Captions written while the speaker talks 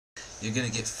You're going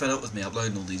to get fed up with me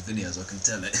uploading all these videos, I can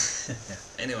tell it.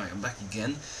 Anyway, I'm back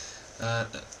again.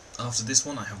 After this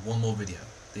one I have one more video.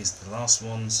 These are the last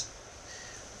ones.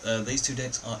 These two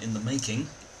decks are in the making.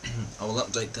 I will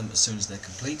update them as soon as they're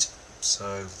complete.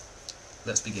 So,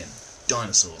 let's begin.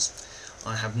 Dinosaurs.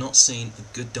 I have not seen a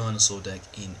good dinosaur deck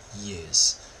in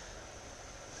years.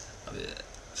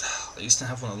 I used to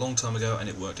have one a long time ago and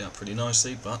it worked out pretty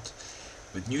nicely, but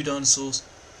with new dinosaurs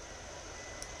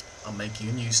I'm making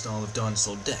a new style of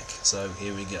dinosaur deck. So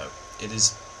here we go. It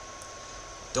is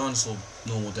dinosaur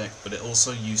normal deck, but it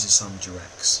also uses some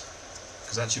Jiracs,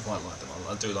 because I actually quite like them.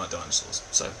 I do like dinosaurs.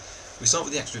 So we start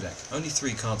with the extra deck. Only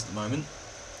 3 cards at the moment.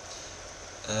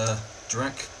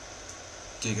 Jirac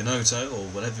Giganoto, or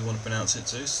whatever you want to pronounce it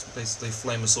to. It's basically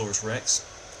Flamosaurus Rex.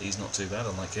 He's not too bad, I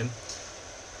like him.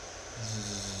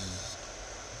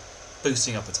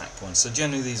 Boosting up attack points. So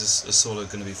generally these are sort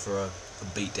of going to be for a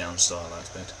beatdown style, I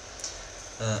expect.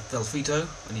 Velfito,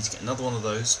 I need to get another one of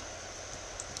those,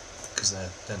 because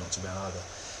they're not too bad either.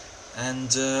 And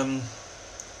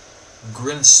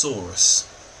Grinosaurus.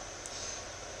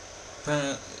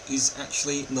 He's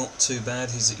actually not too bad.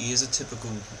 He is a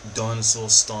typical dinosaur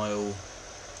style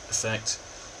effect.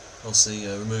 Obviously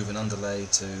remove an underlay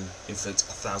to inflict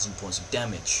 1,000 points of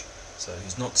damage. So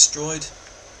he's not destroyed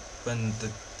when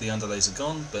the underlays are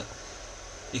gone, but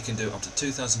he can do up to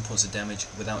 2,000 points of damage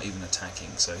without even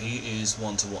attacking. So he is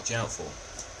one to watch out for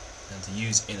and to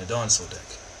use in a dinosaur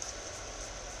deck.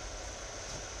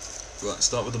 Right,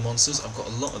 start with the monsters. I've got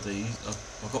a lot of these.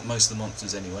 I've got most of the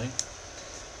monsters anyway.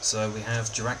 So we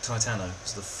have Jirac Titano.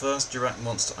 It's the first Jirac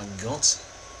monster I got.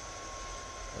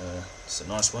 It's a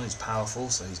nice one. He's powerful,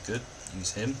 so he's good.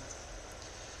 Use him.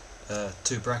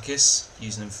 2 Brachis,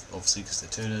 using them obviously because they're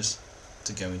tuners,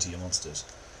 to go into your monsters.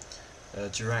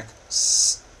 Jirac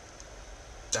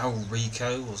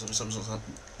Staurico, or some sort of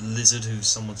lizard who's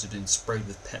someone's been sprayed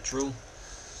with petrol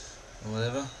or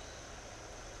whatever.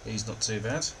 He's not too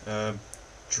bad.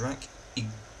 Jirac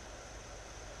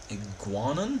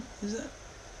Iguanon, is it?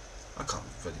 I can't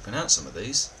really pronounce some of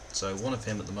these. So one of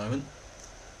him at the moment.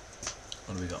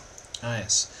 What do we got? Ah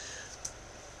yes.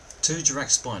 2 Jirac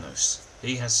Spinos.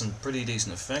 He has some pretty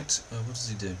decent effect. What does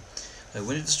he do?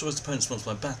 When it destroys the opponent's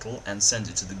monster by battle and sends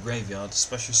it to the graveyard,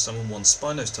 special summon 1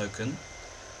 Spinos token.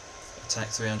 Attack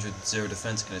 300, 0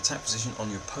 defense in attack position on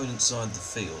your opponent's side of the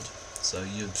field. So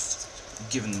you've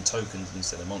given them tokens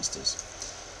instead of monsters.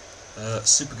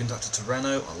 Superconductor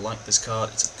Tyranno. I like this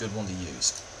card. It's a good one to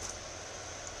use.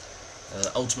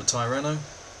 Ultimate Tyranno.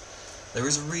 There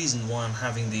is a reason why I'm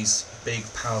having these big,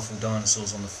 powerful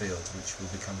dinosaurs on the field, which will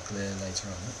become clear later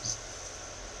on.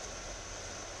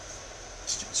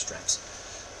 Stupid straps.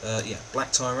 Yeah,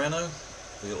 Black Tyranno.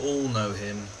 We all know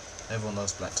him. Everyone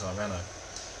loves Black Tyranno.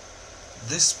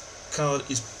 This card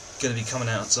is going to be coming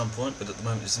out at some point, but at the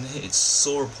moment it's in here. It's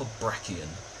Sauropod Brachian.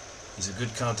 He's a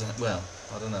good card to have. Well,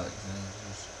 I don't know.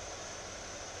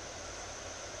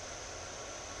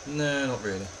 No, not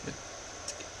really.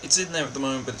 It's in there at the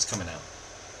moment, but it's coming out.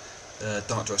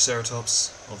 Dark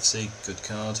Triceratops, obviously, good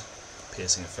card.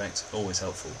 Piercing effect, always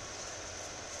helpful.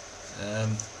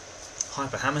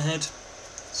 Hyper Hammerhead,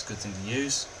 it's a good thing to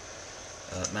use.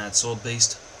 Mad Sword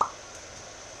Beast.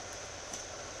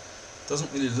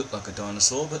 Doesn't really look like a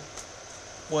dinosaur, but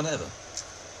whatever.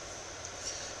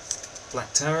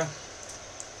 Black Terror,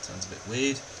 sounds a bit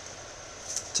weird.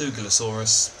 2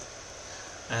 Gillosaurus,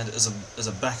 and as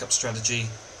a backup strategy,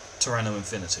 Tyranno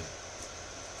Infinity.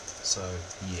 So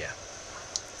yeah.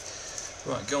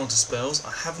 Right, go on to spells.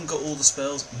 I haven't got all the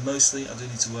spells. Mostly I do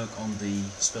need to work on the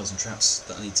spells and traps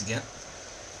that I need to get.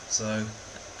 So,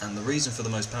 and the reason for the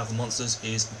most powerful monsters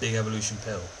is Big Evolution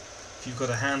Pill. If you've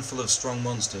got a handful of strong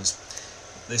monsters,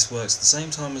 this works at the same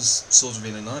time as Swords of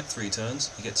Revealing Light, 3 turns.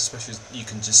 You get to special. You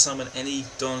can just summon any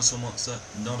dinosaur monster,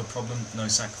 not a problem. No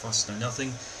sacrifices, no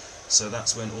nothing. So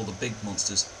that's when all the big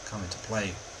monsters come into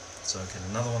play. So get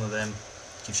another one of them.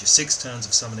 Gives you 6 turns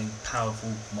of summoning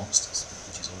powerful monsters,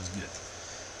 which is always good.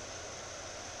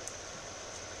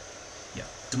 Yeah,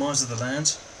 Demise of the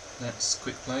Land. That's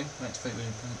quick play. Activate when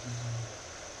your opponent.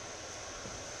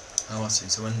 Oh, I see.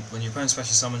 So when your opponent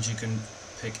special summons, you can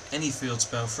pick any field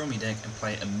spell from your deck and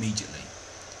play it immediately.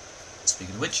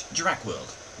 Speaking of which, Jirac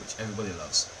World, which everybody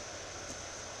loves.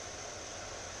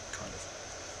 Kind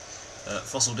of.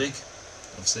 Fossil Dig.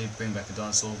 Obviously, bring back a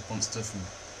dinosaur monster from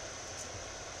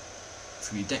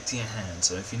your deck to your hand,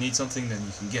 so if you need something then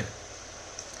you can get it.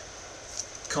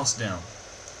 Cost Down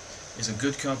is a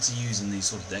good card to use in these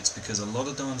sort of decks because a lot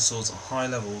of dinosaurs are high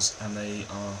levels and they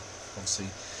are obviously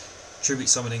tribute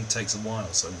summoning takes a while,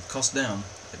 so with Cost Down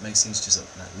it makes things just a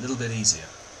little bit easier.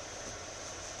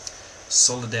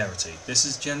 Solidarity. This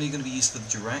is generally going to be used for the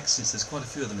Dirac, since there's quite a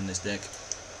few of them in this deck.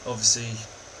 Obviously,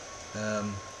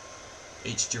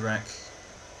 each Dirac,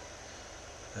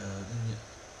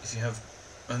 if you have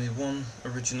only one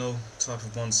original type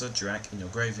of monster, Dirac, in your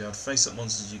graveyard, face-up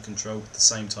monsters you control with the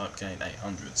same type gain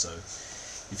 800. So,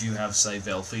 if you have, say,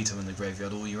 Velveeta in the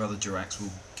graveyard, all your other Diracs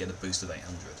will get a boost of 800.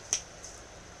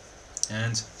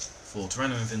 And for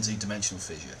Tyranno Infinity, Dimensional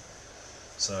Fissure.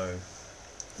 So,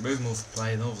 remove them all for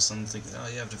play, and all of a sudden think, oh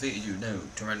yeah, I've defeated you. No,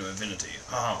 Tyranno Infinity.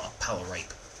 Ah, power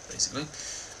rape, basically.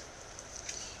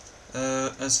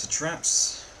 As for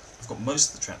traps, I've got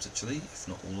most of the traps actually, if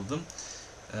not all of them.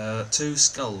 2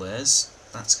 Skull Layers,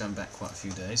 that's going back quite a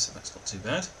few days, so that's not too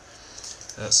bad.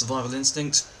 Survival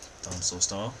Instinct, Dinosaur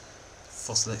style.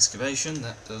 Fossil Excavation,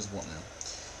 that does what now?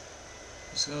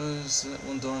 So, select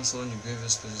one dinosaur and you give a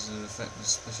special effect with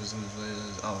special.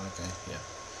 Oh, okay, yeah.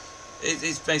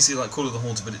 It's basically like Call of the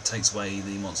Haunted, but it takes away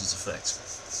the monster's effect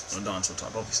on a dinosaur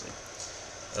type, obviously.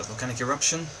 Volcanic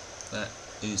Eruption, that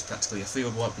is practically a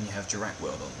field wipe when you have Dirac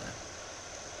World on there.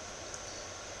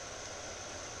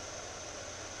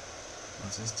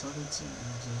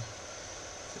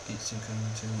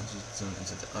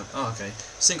 Oh, okay.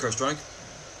 Synchro Strike.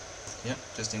 Yep,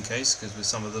 just in case, because with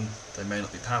some of them they may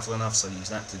not be powerful enough, so use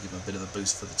that to give them a bit of a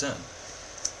boost for the turn.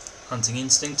 Hunting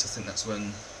Instinct, I think that's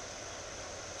when...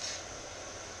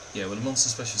 yeah, when a monster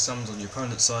special summons on your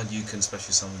opponent's side, you can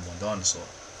special summon one dinosaur,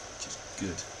 which is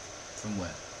good. From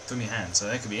where? From your hand, so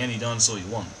that could be any dinosaur you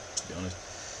want, to be honest.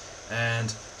 And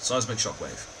Seismic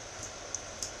Shockwave.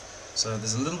 So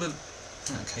there's a little bit...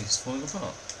 okay, it's falling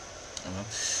apart. Oh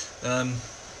well.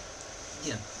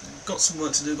 Yeah, got some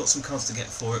work to do, got some cards to get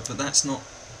for it, but that's not...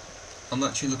 I'm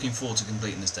actually looking forward to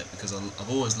completing this deck, because I've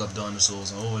always loved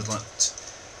dinosaurs, I've always liked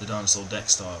the dinosaur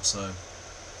deck style, so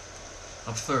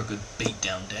I prefer a good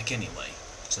beatdown deck anyway,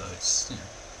 so it's, you know,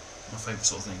 my favourite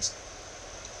sort of things.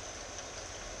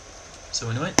 So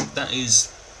anyway, that is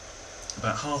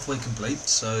about halfway complete,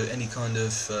 so any kind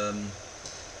of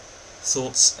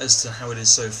thoughts as to how it is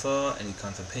so far, any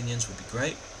kind of opinions would be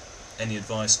great. Any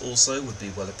advice also would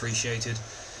be well appreciated,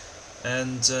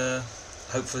 and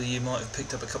hopefully you might have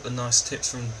picked up a couple of nice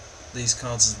tips from these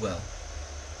cards as well.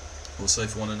 Also,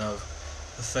 if you want to know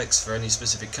effects for any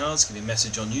specific cards, give me a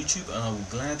message on YouTube and I will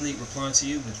gladly reply to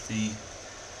you with the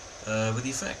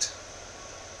effect.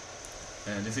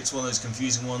 And if it's one of those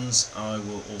confusing ones, I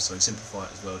will also simplify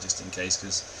it as well, just in case,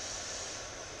 because,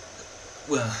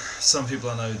 well, some people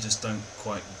I know just don't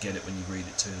quite get it when you read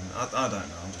it to them. I don't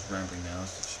know, I'm just rambling now, I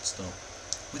should stop.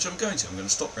 Which I'm going to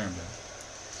stop rambling.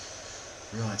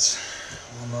 Right,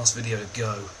 one last video to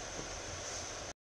go.